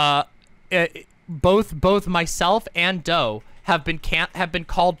 Both myself and Doe have been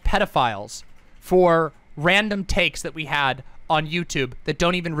called pedophiles for random takes that we had on YouTube that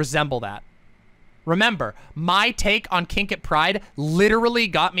don't even resemble that. Remember, my take on Kink at Pride literally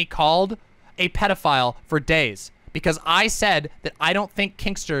got me called a pedophile for days because I said that I don't think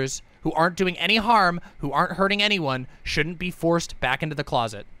kinksters who aren't doing any harm, who aren't hurting anyone, shouldn't be forced back into the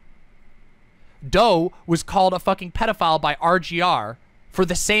closet. Doe was called a fucking pedophile by RGR for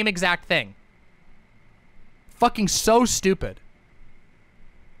the same exact thing. Fucking so stupid.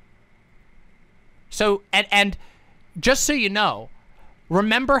 So, and just so you know,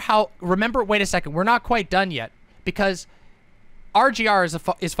 remember, wait a second, we're not quite done yet, because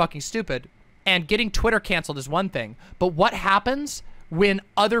RGR is fucking stupid, and getting Twitter canceled is one thing, but what happens when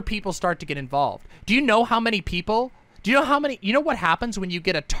other people start to get involved? Do you know how many people, you know what happens when you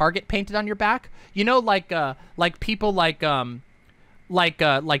get a target painted on your back? You know, like people like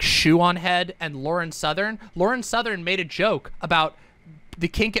Shoe on Head and Lauren Southern. Lauren Southern made a joke about the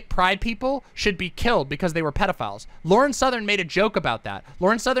kink at Pride people should be killed because they were pedophiles. Lauren Southern made a joke about that.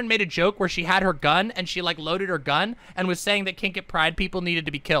 Lauren Southern made a joke where she had her gun and she like loaded her gun and was saying that kink at Pride people needed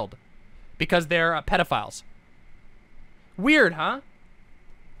to be killed because they're pedophiles. Weird, huh?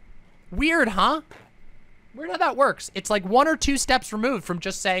 Weird, huh? Weird how that works. It's like 1 or 2 steps removed from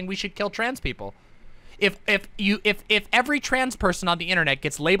just saying we should kill trans people. If every trans person on the internet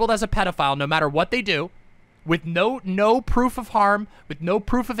gets labeled as a pedophile no matter what they do, with no proof of harm, with no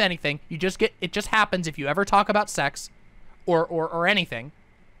proof of anything, it just happens if you ever talk about sex or anything,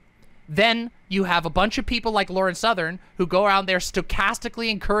 then you have a bunch of people like Lauren Southern who go around there stochastically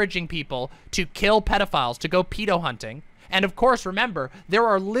encouraging people to kill pedophiles, to go pedo hunting. And of course, remember, there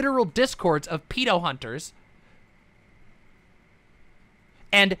are literal discords of pedo hunters.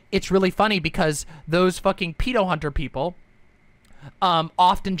 And it's really funny because those fucking pedo hunter people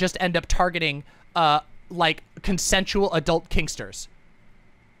often just end up targeting like consensual adult kinksters,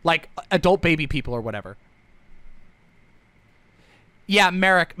 like adult baby people or whatever. Yeah,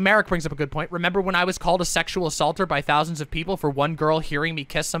 Merrick brings up a good point. Remember when I was called a sexual assaulter by thousands of people for one girl hearing me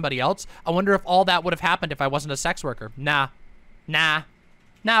kiss somebody else? I wonder if all that would have happened if I wasn't a sex worker. Nah, it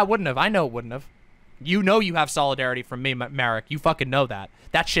wouldn't have. I know it wouldn't have. You know you have solidarity from me, Merrick. You fucking know that.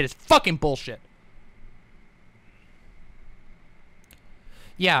 That shit is fucking bullshit.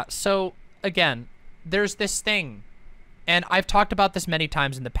 Yeah, so, again, there's this thing, and I've talked about this many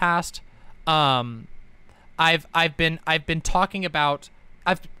times in the past. I've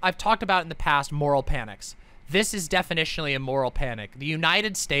talked about in the past moral panics. This is definitionally a moral panic. The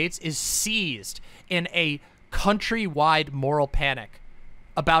United States is seized in a countrywide moral panic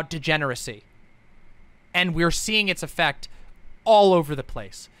about degeneracy. And we're seeing its effect all over the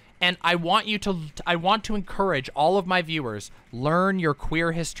place. And I want to encourage all of my viewers, learn your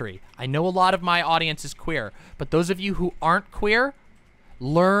queer history. I know a lot of my audience is queer, but those of you who aren't queer,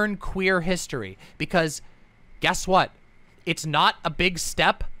 learn queer history. Because guess what? It's not a big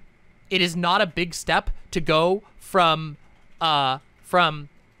step. It is not a big step to go from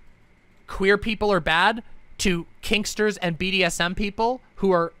queer people are bad to kinksters and BDSM people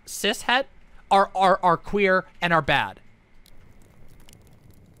who are cishet are queer and are bad.